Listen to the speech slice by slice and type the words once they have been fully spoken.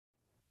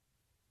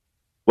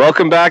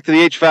Welcome back to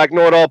the HVAC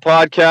Know-It-All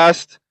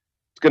podcast.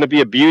 It's going to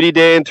be a beauty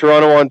day in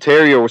Toronto,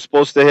 Ontario. We're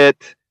supposed to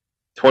hit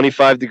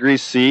 25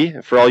 degrees C.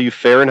 For all you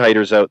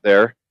Fahrenheiters out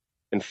there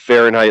in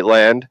Fahrenheit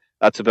land,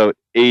 that's about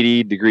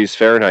 80 degrees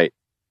Fahrenheit.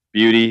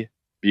 Beauty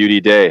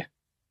day.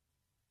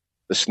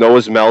 The snow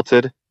is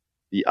melted.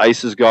 The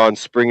ice is gone.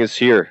 Spring is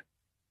here.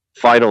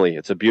 Finally,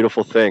 it's a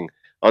beautiful thing.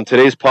 On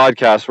today's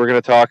podcast, we're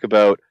going to talk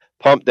about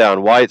pump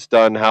down, why it's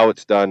done, how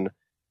it's done,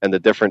 and the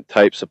different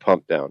types of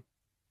pump down.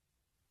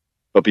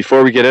 But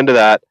before we get into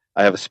that,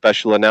 I have a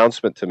special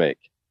announcement to make.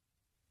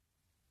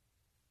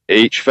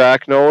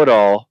 HVAC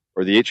Know-It-All,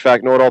 or the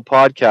HVAC Know-It-All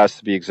podcast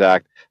to be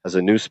exact, has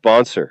a new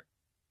sponsor.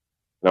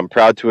 And I'm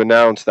proud to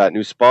announce that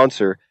new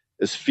sponsor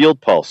is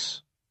Field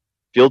Pulse.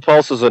 Field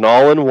Pulse is an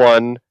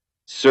all-in-one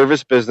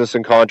service, business,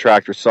 and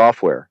contractor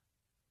software.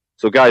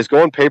 So guys,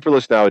 going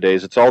paperless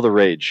nowadays, it's all the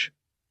rage.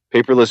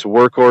 Paperless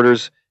work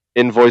orders,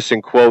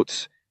 invoicing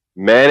quotes,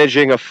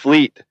 managing a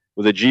fleet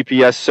with a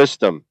GPS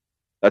system.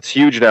 That's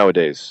huge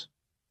nowadays.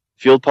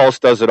 Field Pulse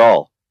does it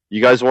all.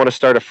 You guys want to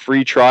start a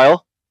free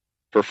trial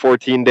for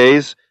 14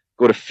 days?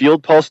 Go to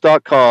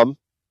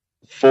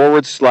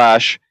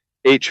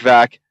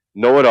fieldpulse.com/HVAC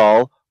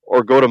Know-It-All,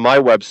 or go to my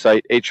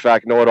website,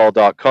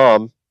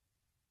 hvacknowitall.com.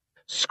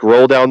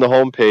 Scroll down the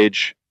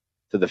homepage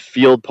to the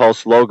Field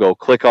Pulse logo.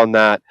 Click on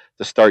that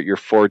to start your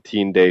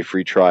 14-day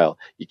free trial.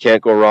 You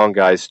can't go wrong,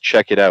 guys.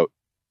 Check it out.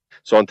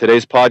 So on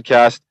today's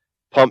podcast,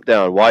 pump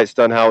down, why it's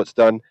done, how it's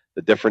done,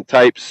 the different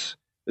types.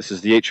 This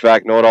is the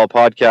HVAC Know-It-All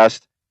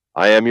podcast.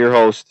 I am your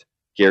host,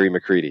 Gary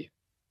McCready.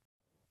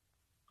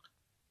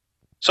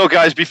 So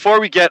guys,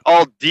 before we get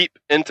all deep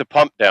into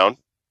pump down,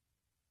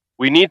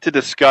 we need to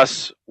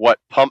discuss what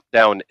pump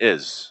down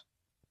is.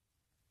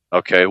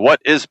 Okay, what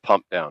is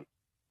pump down?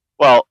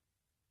 Well,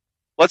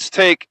 let's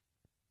take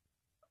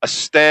a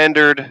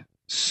standard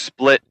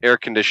split air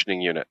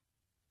conditioning unit.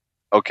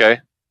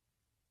 Okay?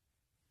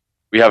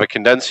 We have a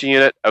condensing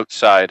unit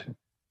outside,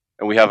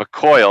 and we have a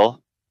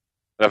coil,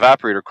 an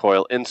evaporator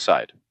coil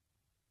inside.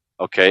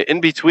 Okay, in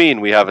between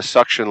we have a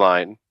suction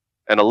line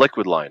and a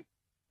liquid line,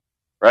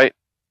 right?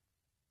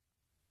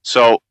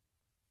 So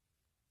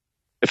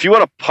if you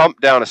want to pump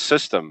down a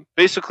system,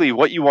 basically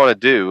what you want to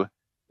do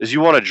is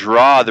you want to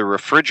draw the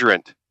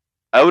refrigerant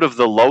out of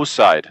the low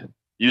side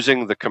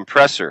using the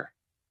compressor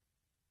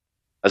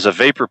as a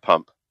vapor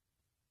pump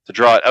to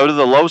draw it out of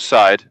the low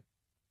side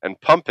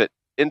and pump it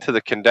into the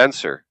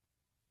condenser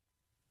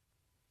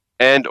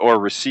and or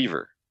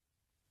receiver.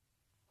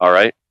 All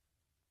right?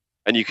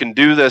 And you can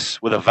do this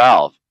with a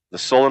valve, the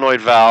solenoid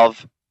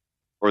valve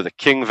or the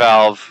king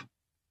valve,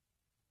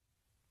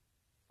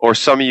 or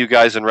some of you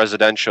guys in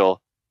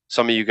residential,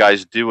 some of you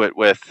guys do it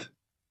with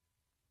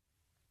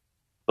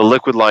the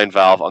liquid line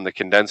valve on the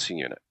condensing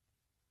unit.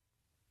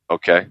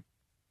 Okay?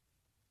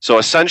 So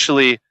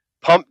essentially,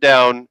 pump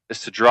down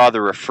is to draw the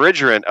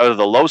refrigerant out of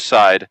the low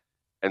side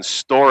and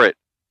store it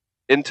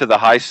into the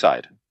high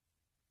side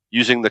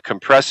using the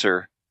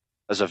compressor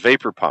as a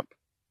vapor pump.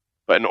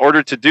 But in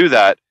order to do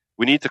that,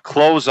 we need to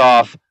close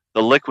off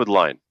the liquid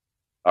line,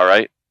 all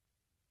right?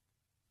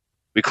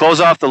 We close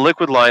off the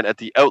liquid line at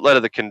the outlet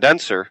of the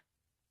condenser.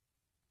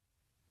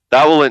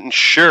 That will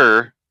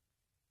ensure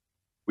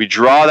we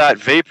draw that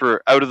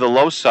vapor out of the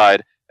low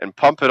side and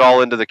pump it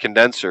all into the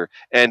condenser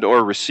and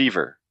or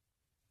receiver.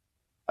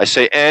 I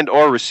say and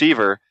or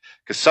receiver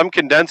because some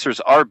condensers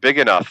are big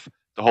enough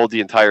to hold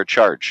the entire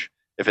charge.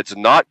 If it's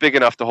not big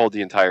enough to hold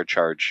the entire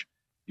charge,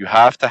 you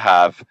have to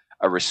have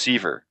a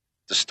receiver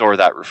to store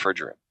that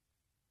refrigerant.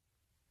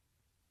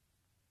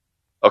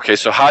 Okay,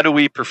 so how do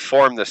we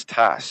perform this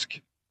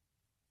task?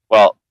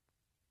 Well,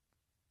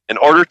 in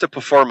order to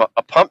perform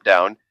a pump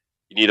down,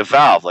 you need a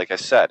valve, like I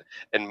said.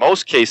 In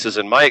most cases,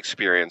 in my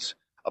experience,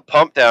 a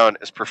pump down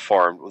is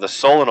performed with a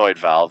solenoid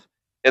valve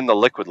in the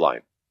liquid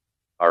line,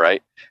 all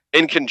right,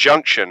 in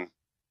conjunction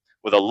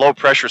with a low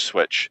pressure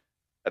switch,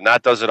 and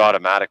that does it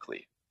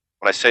automatically.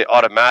 When I say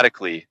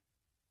automatically,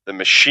 the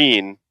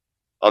machine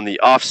on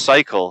the off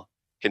cycle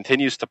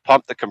continues to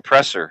pump the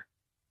compressor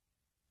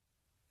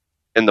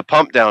in the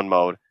pump down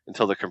mode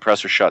until the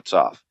compressor shuts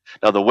off.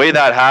 Now, the way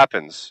that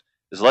happens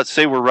is, let's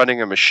say we're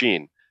running a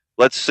machine.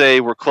 Let's say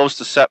we're close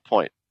to set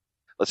point.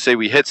 Let's say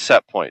we hit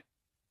set point.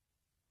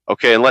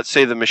 Okay, and let's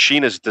say the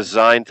machine is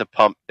designed to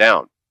pump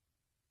down.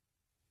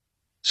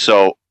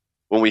 So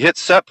when we hit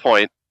set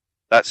point,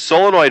 that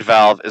solenoid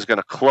valve is going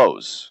to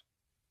close.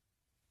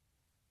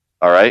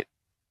 All right?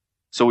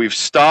 So we've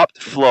stopped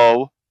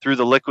flow through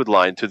the liquid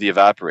line to the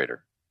evaporator.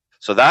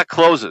 So that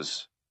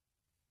closes.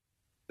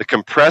 The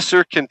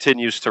compressor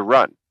continues to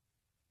run.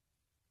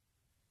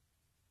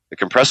 The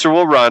compressor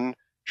will run,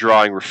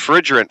 drawing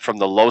refrigerant from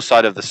the low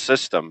side of the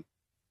system,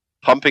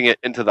 pumping it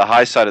into the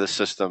high side of the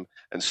system,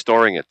 and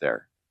storing it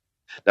there.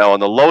 Now,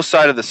 on the low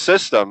side of the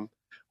system,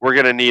 we're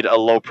going to need a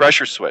low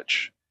pressure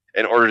switch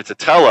in order to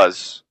tell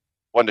us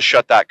when to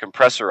shut that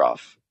compressor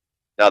off.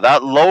 Now,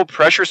 that low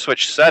pressure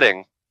switch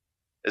setting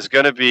is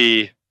going to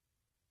be,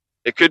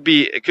 it could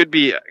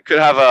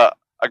have a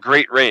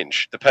great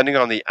range depending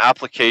on the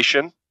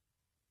application.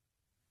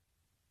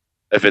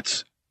 If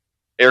it's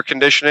air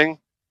conditioning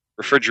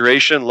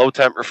refrigeration, low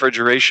temp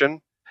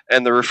refrigeration,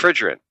 and the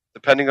refrigerant,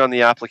 depending on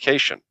the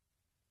application.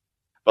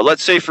 But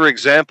let's say, for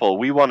example,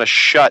 we want to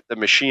shut the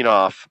machine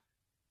off.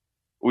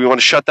 We want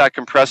to shut that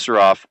compressor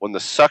off when the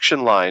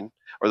suction line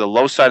or the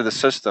low side of the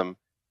system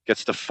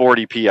gets to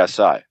 40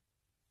 psi.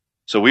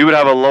 So we would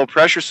have a low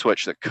pressure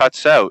switch that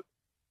cuts out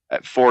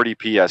at 40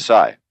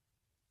 psi.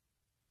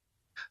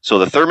 So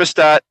the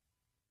thermostat,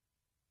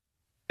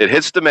 it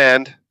hits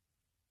demand,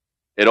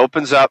 it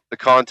opens up the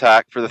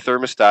contact for the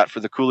thermostat for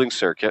the cooling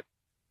circuit,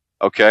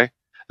 okay?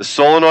 The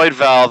solenoid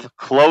valve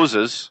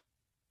closes,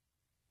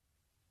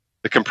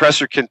 the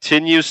compressor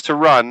continues to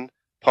run,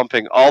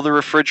 pumping all the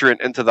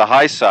refrigerant into the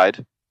high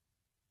side,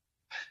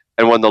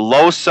 and when the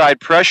low side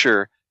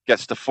pressure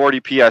gets to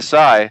 40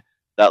 psi,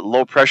 that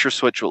low pressure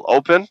switch will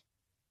open,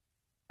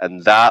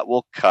 and that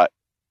will cut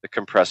the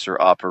compressor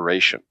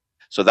operation.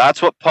 So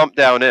that's what pump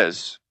down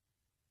is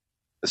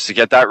to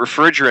get that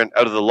refrigerant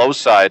out of the low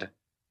side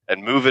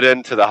and move it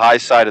into the high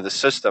side of the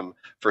system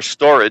for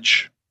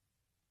storage.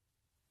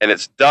 And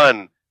it's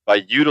done by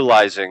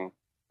utilizing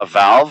a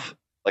valve,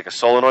 like a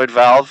solenoid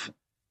valve,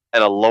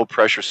 and a low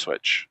pressure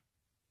switch.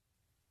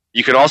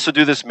 You can also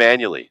do this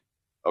manually.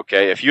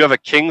 Okay, if you have a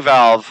king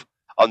valve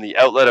on the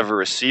outlet of a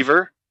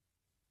receiver,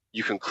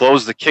 you can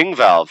close the king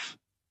valve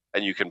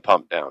and you can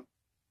pump down.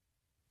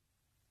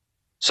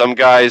 Some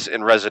guys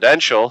in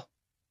residential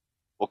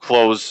will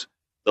close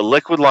the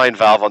liquid line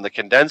valve on the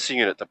condensing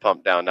unit to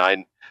pump down. Now,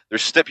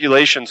 there's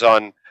stipulations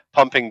on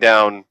pumping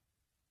down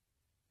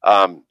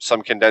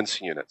some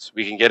condensing units.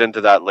 We can get into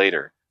that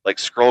later, like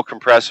scroll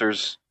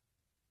compressors,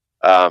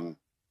 microchannel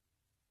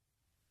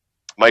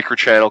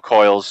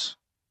coils,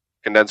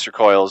 condenser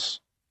coils.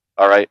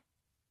 All right.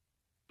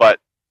 But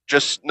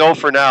just know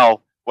for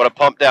now what a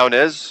pump down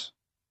is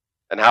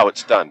and how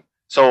it's done.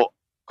 So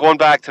going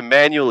back to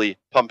manually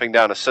pumping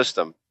down a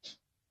system,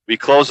 we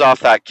close off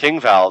that king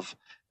valve.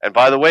 And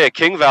by the way, a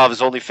king valve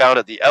is only found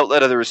at the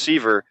outlet of the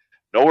receiver,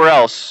 nowhere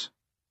else.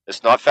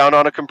 It's not found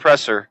on a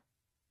compressor.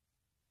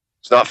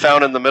 It's not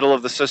found in the middle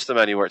of the system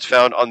anywhere. It's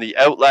found on the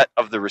outlet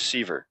of the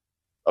receiver.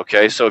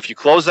 Okay, so if you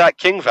close that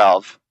king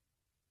valve,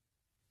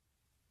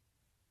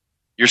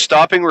 you're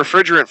stopping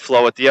refrigerant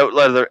flow at the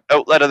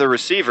outlet of the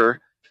receiver.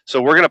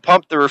 So we're going to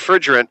pump the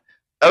refrigerant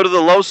out of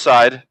the low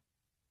side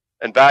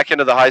and back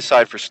into the high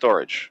side for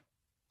storage.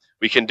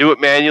 We can do it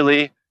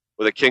manually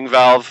with a king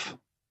valve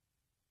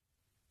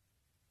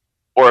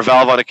or a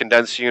valve on a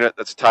condensing unit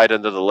that's tied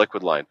into the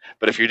liquid line.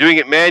 But if you're doing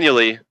it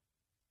manually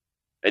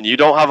and you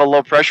don't have a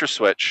low pressure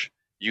switch,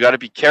 you got to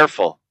be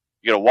careful.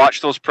 You got to watch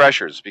those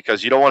pressures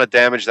because you don't want to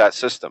damage that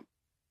system.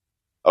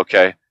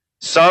 Okay?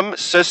 Some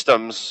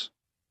systems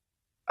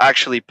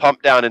actually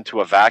pump down into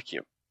a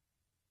vacuum.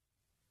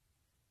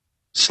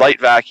 Slight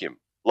vacuum.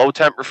 Low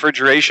temp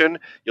refrigeration,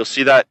 you'll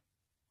see that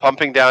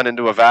pumping down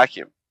into a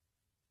vacuum.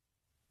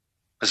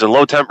 Because in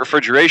low temp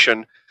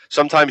refrigeration,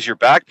 sometimes your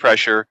back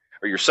pressure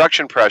or your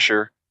suction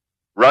pressure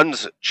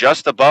runs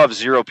just above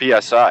 0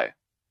 psi.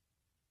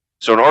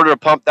 So in order to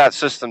pump that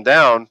system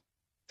down,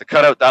 to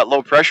cut out that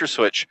low pressure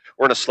switch,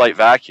 we're in a slight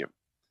vacuum.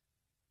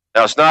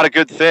 Now, it's not a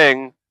good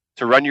thing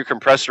to run your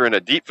compressor in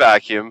a deep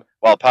vacuum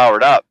while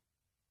powered up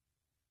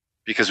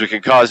because we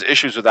can cause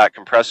issues with that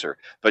compressor.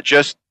 But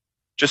just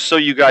so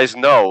you guys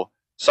know,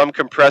 some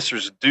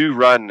compressors do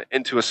run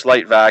into a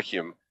slight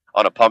vacuum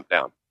on a pump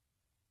down.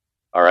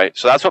 All right,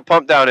 so that's what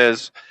pump down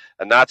is,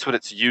 and that's what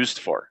it's used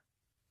for.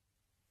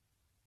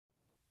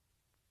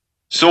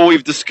 So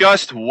we've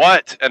discussed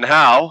what and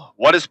how.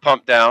 What is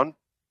pump down?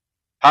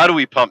 How do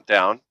we pump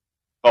down?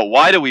 But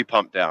why do we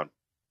pump down?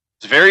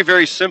 It's very,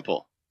 very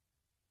simple.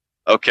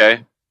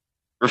 Okay,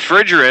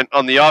 refrigerant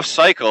on the off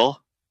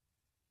cycle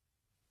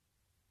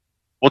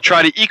will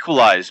try to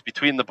equalize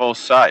between the both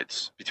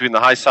sides, between the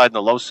high side and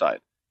the low side.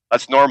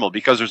 That's normal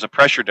because there's a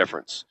pressure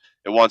difference.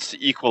 It wants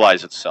to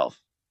equalize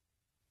itself.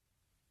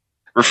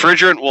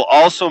 Refrigerant will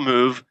also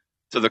move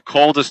to the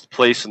coldest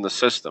place in the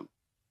system.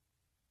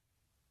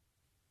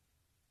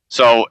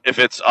 So if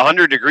it's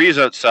 100 degrees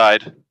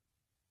outside,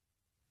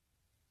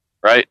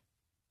 right,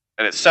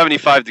 and it's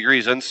 75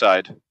 degrees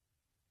inside,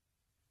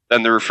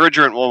 then the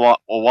refrigerant will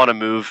want to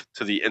move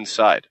to the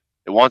inside.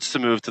 It wants to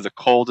move to the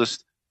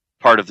coldest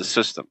part of the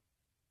system.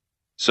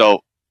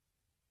 So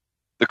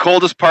the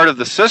coldest part of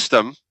the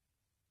system,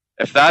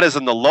 if that is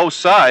on the low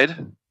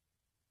side,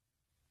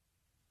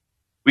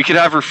 we could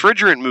have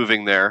refrigerant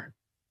moving there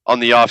on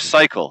the off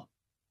cycle.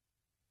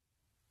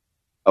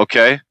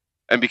 Okay?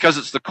 And because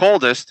it's the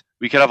coldest,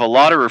 we could have a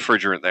lot of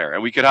refrigerant there,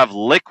 and we could have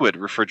liquid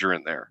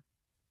refrigerant there.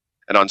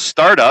 And on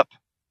startup,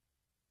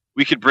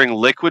 we could bring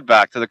liquid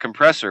back to the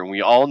compressor. And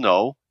we all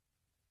know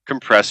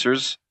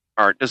compressors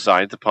aren't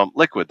designed to pump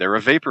liquid. They're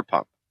a vapor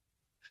pump.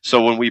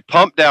 So when we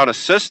pump down a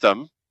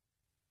system,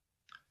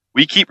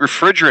 we keep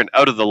refrigerant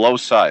out of the low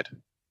side.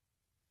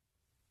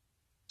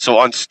 So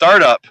on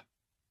startup,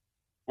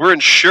 we're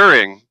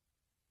ensuring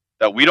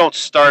that we don't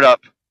start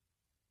up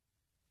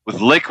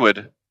with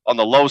liquid on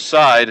the low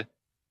side,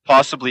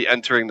 possibly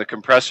entering the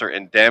compressor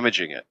and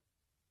damaging it.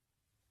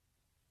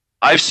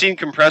 I've seen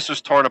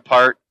compressors torn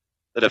apart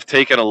that have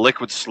taken a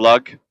liquid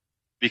slug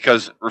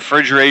because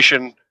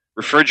refrigerant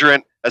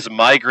has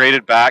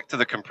migrated back to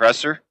the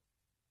compressor.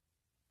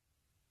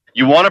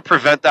 You want to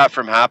prevent that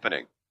from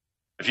happening.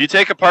 If you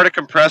take apart a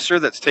compressor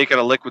that's taken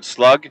a liquid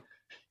slug,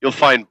 you'll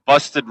find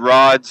busted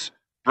rods,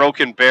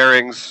 broken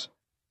bearings,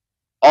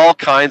 all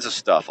kinds of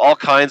stuff, all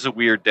kinds of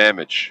weird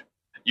damage.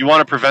 You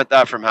want to prevent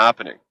that from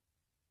happening.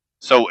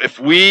 So if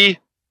we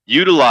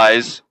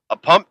utilize a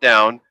pump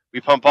down,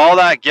 we pump all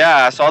that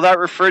gas, all that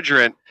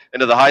refrigerant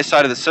into the high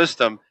side of the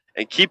system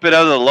and keep it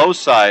out of the low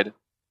side.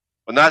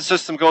 When that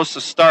system goes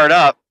to start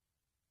up,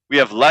 we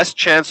have less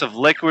chance of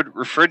liquid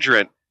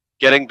refrigerant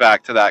getting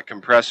back to that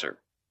compressor.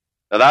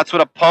 Now that's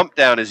what a pump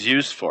down is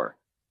used for.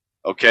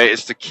 Okay,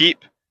 it's to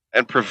keep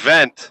and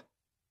prevent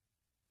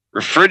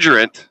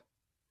refrigerant,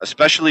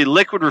 especially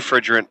liquid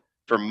refrigerant,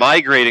 from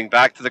migrating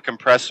back to the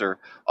compressor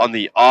on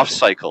the off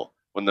cycle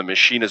when the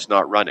machine is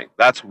not running.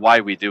 That's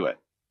why we do it.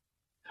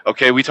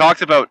 Okay, we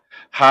talked about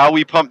how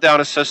we pump down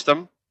a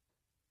system.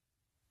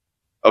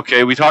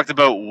 Okay, we talked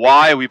about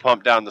why we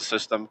pump down the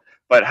system,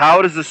 but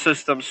how does the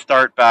system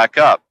start back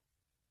up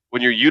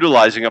when you're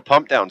utilizing a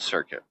pump down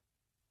circuit?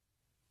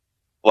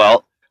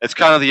 Well, it's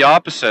kind of the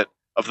opposite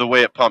of the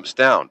way it pumps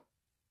down.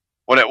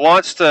 When it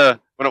wants to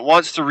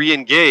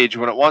re-engage,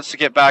 when it wants to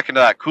get back into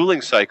that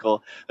cooling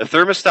cycle, the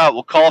thermostat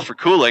will call for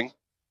cooling.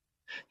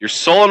 Your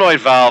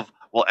solenoid valve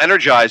will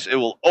energize, it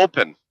will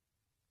open.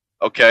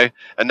 Okay,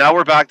 and now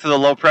we're back to the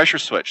low pressure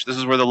switch. This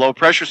is where the low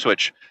pressure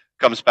switch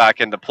comes back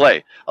into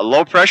play. A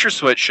low pressure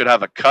switch should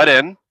have a cut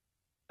in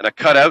and a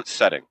cut out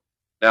setting.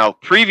 Now,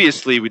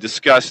 previously we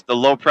discussed the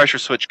low pressure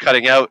switch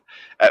cutting out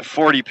at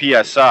 40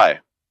 psi.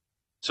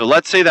 So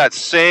let's say that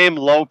same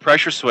low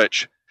pressure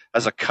switch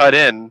has a cut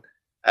in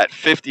at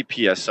 50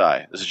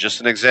 psi. This is just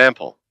an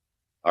example.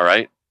 All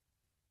right.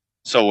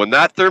 So when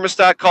that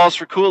thermostat calls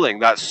for cooling,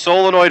 that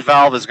solenoid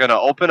valve is going to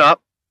open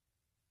up.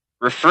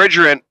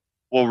 Refrigerant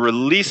will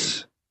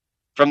release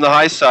from the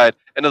high side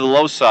into the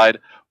low side.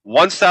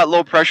 Once that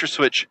low pressure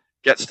switch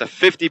gets to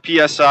 50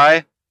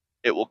 psi,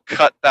 it will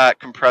cut that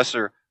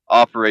compressor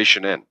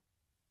operation in.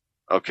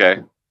 Okay?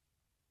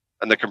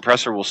 And the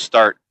compressor will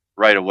start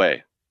right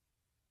away.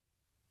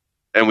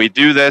 And we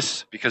do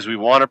this because we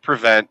want to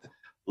prevent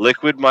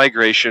liquid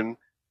migration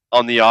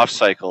on the off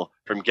cycle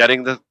from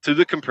getting to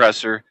the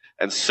compressor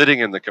and sitting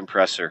in the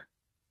compressor,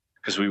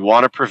 because we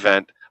want to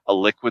prevent a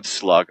liquid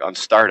slug on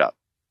startup.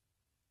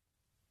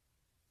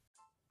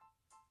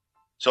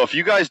 So if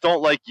you guys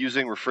don't like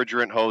using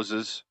refrigerant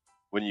hoses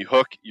when you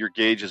hook your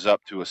gauges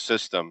up to a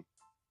system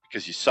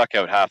because you suck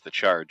out half the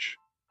charge,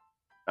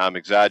 I'm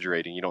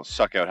exaggerating, you don't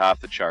suck out half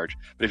the charge,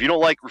 but if you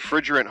don't like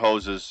refrigerant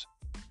hoses,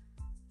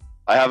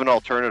 I have an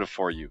alternative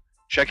for you.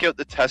 Check out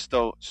the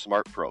Testo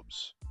Smart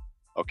Probes.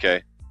 Okay?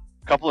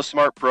 A couple of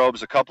smart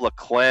probes, a couple of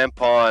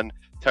clamp-on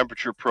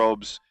temperature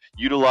probes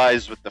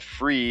utilized with the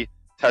free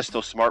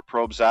Testo Smart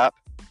Probes app.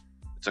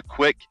 It's a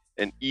quick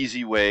and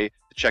easy way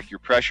to check your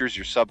pressures,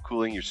 your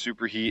subcooling, your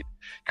superheat,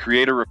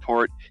 create a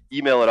report,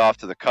 email it off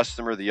to the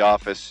customer, the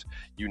office,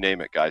 you name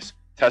it, guys.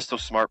 Testo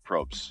Smart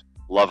Probes.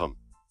 Love them.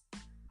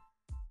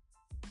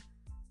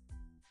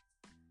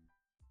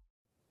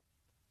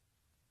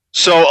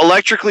 So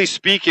electrically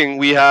speaking,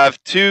 we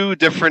have two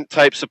different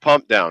types of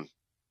pump down.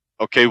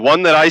 Okay,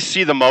 one that I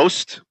see the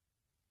most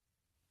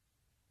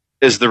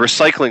is the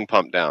recycling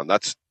pump down.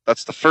 That's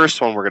the first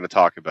one we're going to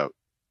talk about.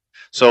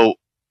 So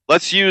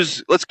let's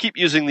keep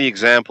using the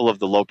example of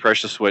the low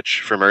pressure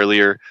switch from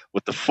earlier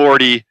with the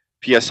 40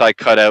 psi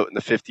cut out and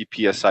the 50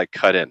 psi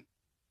cut in.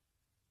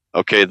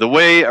 Okay, the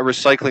way a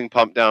recycling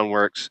pump down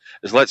works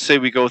is, let's say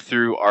we go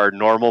through our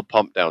normal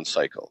pump down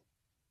cycle.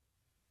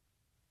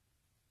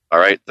 All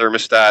right,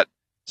 thermostat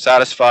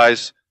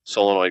satisfies,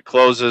 solenoid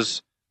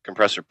closes,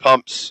 compressor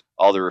pumps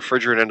all the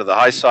refrigerant into the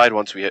high side.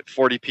 Once we hit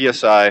 40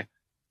 psi,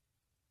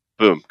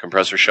 boom,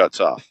 compressor shuts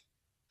off.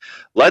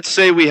 Let's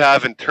say we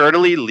have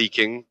internally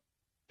leaking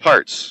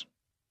parts.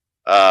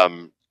 A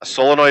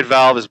solenoid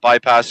valve is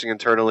bypassing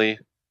internally,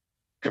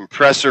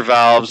 compressor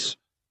valves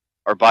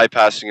are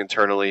bypassing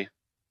internally,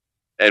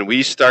 and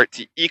we start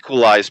to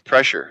equalize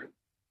pressure.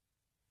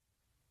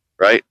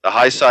 Right? The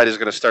high side is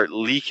going to start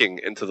leaking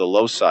into the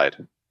low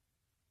side.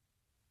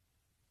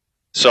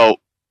 So,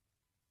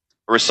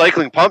 a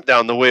recycling pump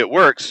down, the way it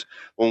works,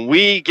 when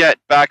we get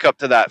back up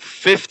to that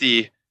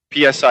 50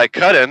 psi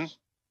cut in,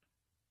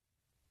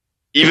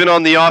 even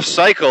on the off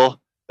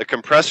cycle, the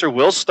compressor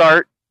will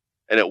start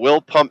and it will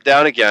pump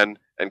down again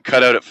and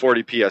cut out at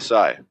 40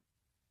 psi.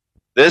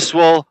 This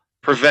will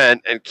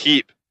prevent and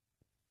keep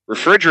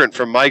refrigerant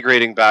from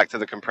migrating back to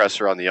the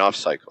compressor on the off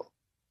cycle.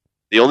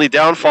 The only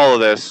downfall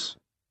of this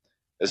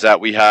is that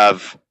we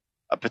have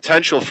a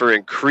potential for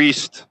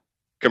increased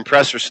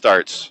compressor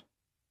starts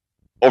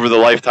over the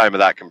lifetime of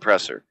that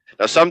compressor.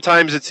 Now,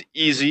 sometimes it's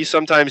easy.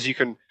 Sometimes you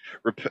can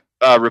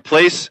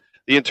replace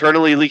the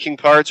internally leaking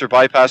parts or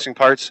bypassing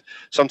parts.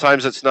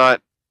 Sometimes it's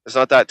not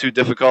that too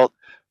difficult.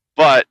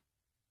 But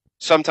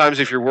sometimes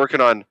if you're working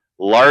on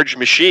large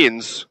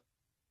machines,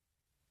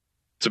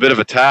 it's a bit of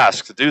a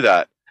task to do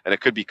that, and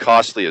it could be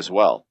costly as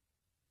well.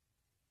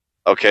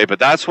 Okay, but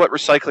that's what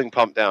recycling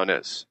pump down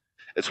is.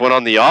 It's when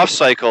on the off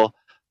cycle,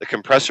 the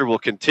compressor will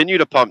continue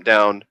to pump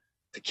down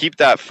to keep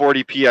that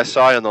 40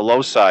 psi on the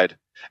low side,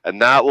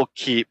 and that will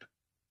keep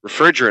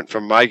refrigerant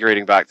from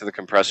migrating back to the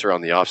compressor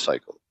on the off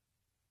cycle.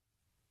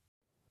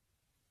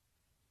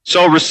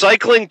 So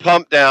recycling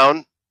pump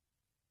down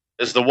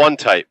is the one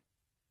type.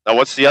 Now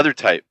what's the other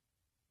type?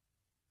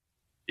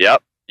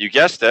 Yep, you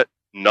guessed it,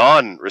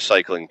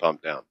 non-recycling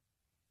pump down.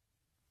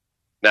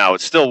 Now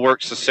it still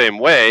works the same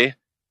way.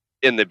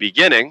 In the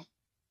beginning,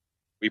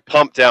 we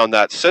pump down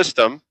that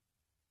system,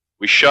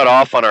 we shut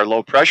off on our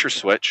low pressure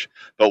switch,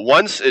 but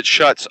once it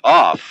shuts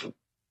off,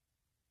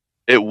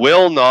 it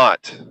will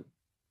not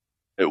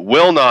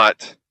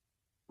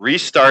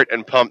restart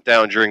and pump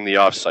down during the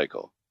off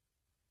cycle.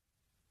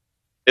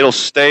 It'll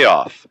stay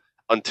off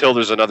until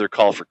there's another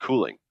call for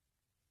cooling.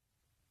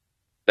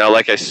 Now,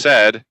 like I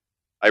said,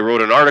 I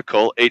wrote an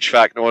article,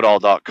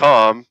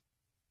 hvacknowitall.com.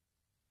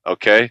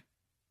 Okay.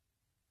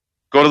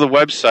 Go to the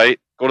website,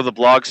 go to the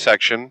blog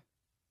section,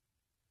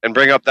 and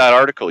bring up that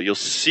article. You'll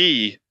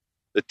see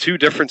the two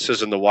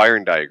differences in the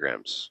wiring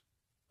diagrams.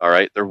 All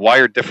right. They're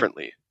wired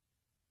differently.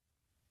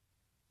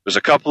 There's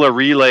a couple of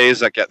relays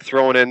that get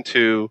thrown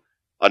into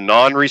a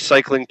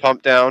non-recycling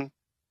pump down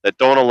that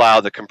don't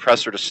allow the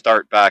compressor to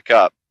start back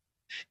up.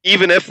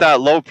 Even if that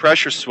low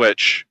pressure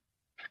switch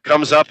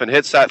comes up and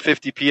hits that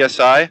 50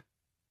 psi,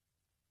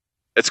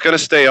 it's going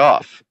to stay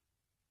off.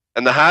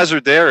 And the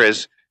hazard there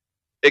is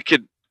it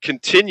could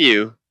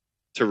continue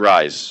to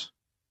rise.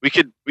 We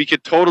could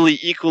totally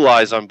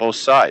equalize on both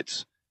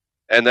sides.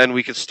 And then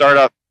we could start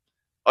up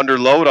under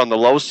load on the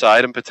low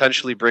side and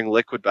potentially bring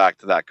liquid back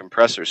to that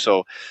compressor.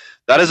 So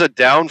that is a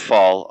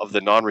downfall of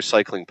the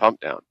non-recycling pump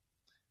down,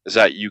 is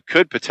that you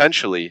could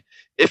potentially,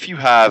 if you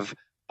have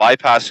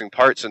bypassing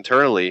parts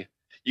internally,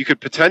 you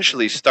could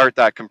potentially start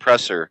that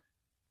compressor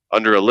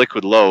under a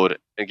liquid load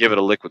and give it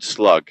a liquid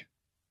slug.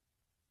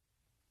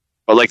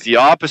 But like the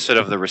opposite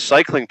of the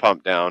recycling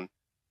pump down,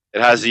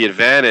 it has the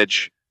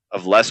advantage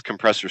of less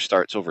compressor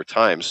starts over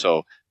time.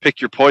 So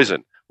pick your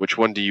poison. Which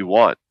one do you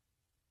want?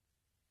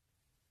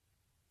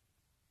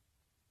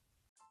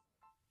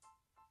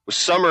 With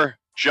summer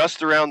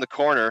just around the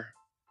corner,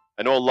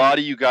 I know a lot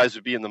of you guys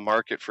would be in the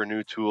market for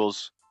new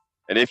tools.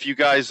 And if you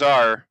guys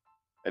are,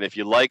 and if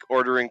you like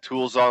ordering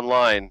tools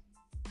online,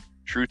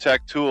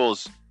 TruTech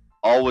Tools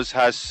always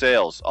has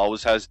sales,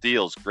 always has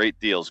deals, great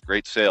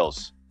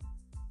sales.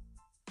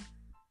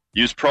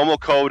 Use promo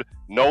code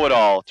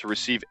KNOWITALL to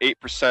receive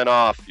 8%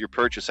 off your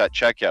purchase at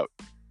checkout.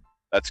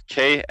 That's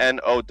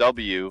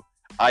KNOWITALL,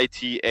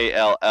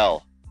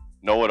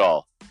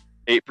 KNOWITALL.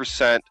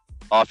 8%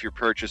 off your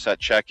purchase at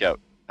checkout.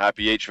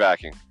 Happy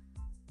HVACing.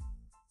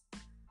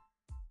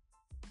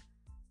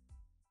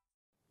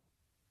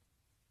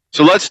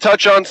 So let's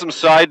touch on some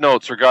side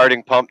notes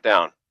regarding pump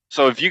down.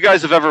 So if you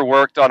guys have ever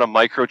worked on a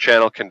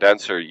microchannel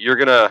condenser, you're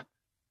gonna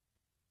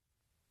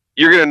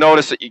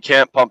notice that you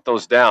can't pump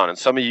those down, and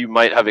some of you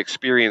might have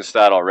experienced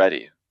that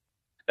already.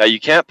 Now you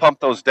can't pump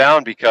those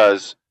down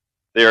because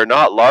they are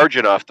not large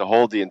enough to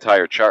hold the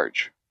entire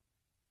charge.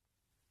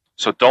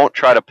 So don't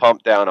try to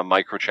pump down a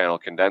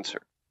microchannel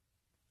condenser.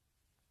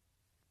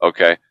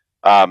 Okay.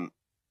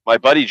 My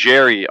buddy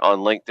Jerry on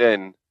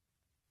LinkedIn,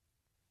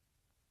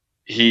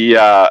 he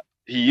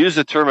used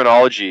the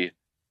terminology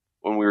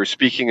when we were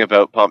speaking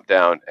about pump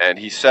down, and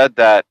he said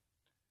that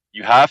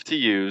you have to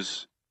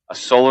use a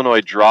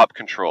solenoid drop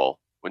control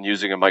when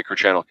using a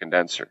microchannel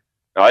condenser.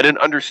 Now, I didn't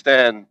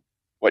understand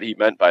what he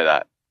meant by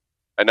that.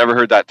 I never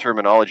heard that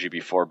terminology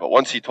before, but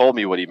once he told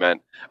me what he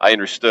meant, I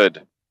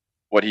understood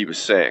what he was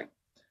saying.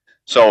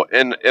 So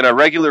in a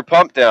regular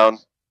pump down,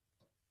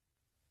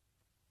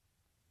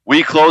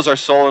 we close our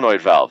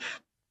solenoid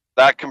valve.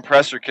 That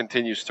compressor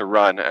continues to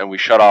run, and we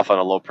shut off on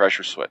a low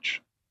pressure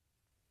switch.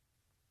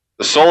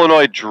 The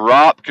solenoid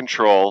drop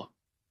control,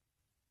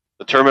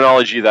 the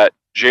terminology that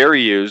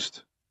Jerry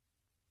used,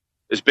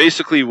 is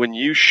basically when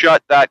you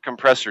shut that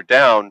compressor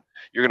down,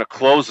 you're going to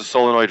close the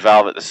solenoid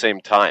valve at the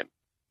same time.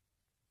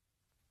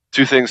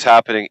 Two things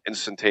happening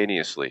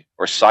instantaneously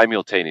or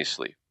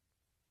simultaneously.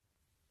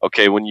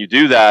 Okay, when you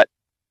do that,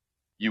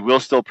 you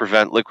will still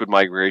prevent liquid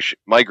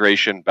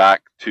migration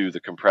back to the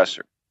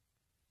compressor.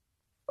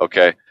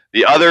 Okay,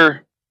 the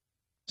other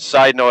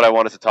side note I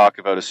wanted to talk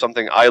about is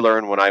something I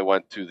learned when I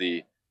went to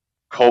the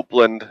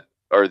Copeland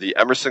or the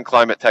Emerson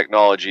Climate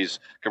Technologies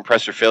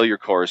compressor failure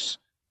course,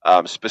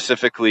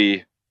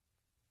 specifically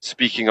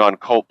speaking on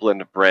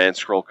Copeland brand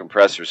scroll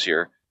compressors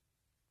here.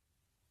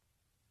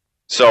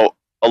 So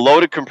a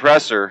loaded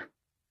compressor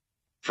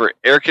for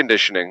air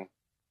conditioning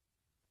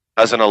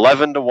has an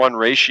 11-to-1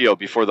 ratio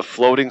before the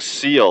floating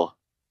seal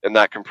in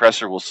that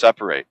compressor will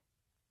separate.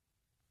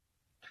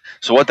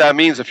 So what that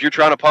means, if you're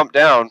trying to pump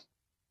down,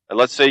 and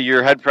let's say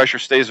your head pressure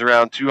stays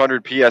around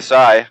 200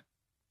 psi,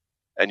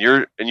 and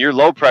your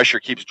low pressure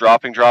keeps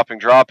dropping,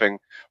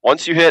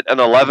 once you hit an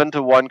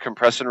 11-to-1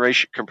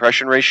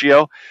 compression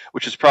ratio,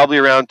 which is probably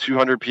around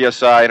 200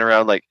 psi and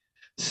around like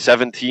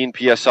 17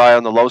 psi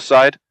on the low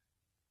side,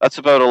 that's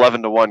about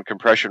 11-to-1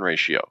 compression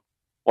ratio.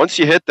 Once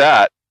you hit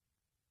that,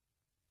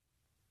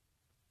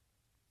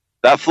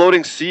 that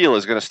floating seal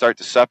is going to start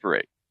to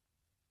separate.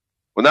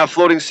 When that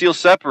floating seal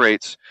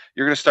separates,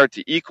 you're going to start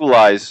to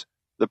equalize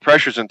the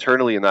pressures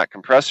internally in that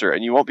compressor,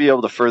 and you won't be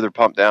able to further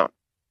pump down.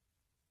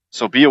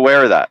 So be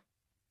aware of that.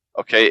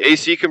 Okay,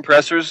 AC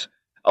compressors,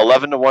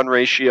 11-to-1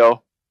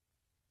 ratio.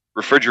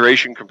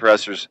 Refrigeration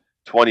compressors,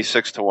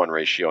 26-to-1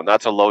 ratio, and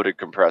that's a loaded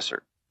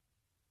compressor.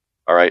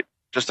 All right,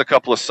 just a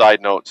couple of side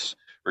notes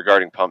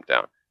regarding pump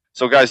down.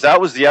 So guys,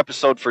 that was the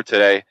episode for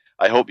today.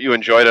 I hope you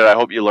enjoyed it. I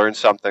hope you learned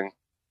something.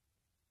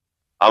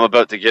 I'm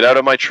about to get out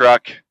of my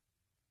truck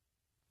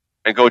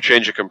and go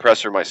change a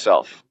compressor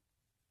myself.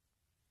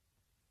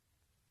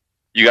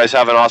 You guys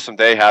have an awesome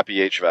day. Happy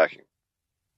HVACing.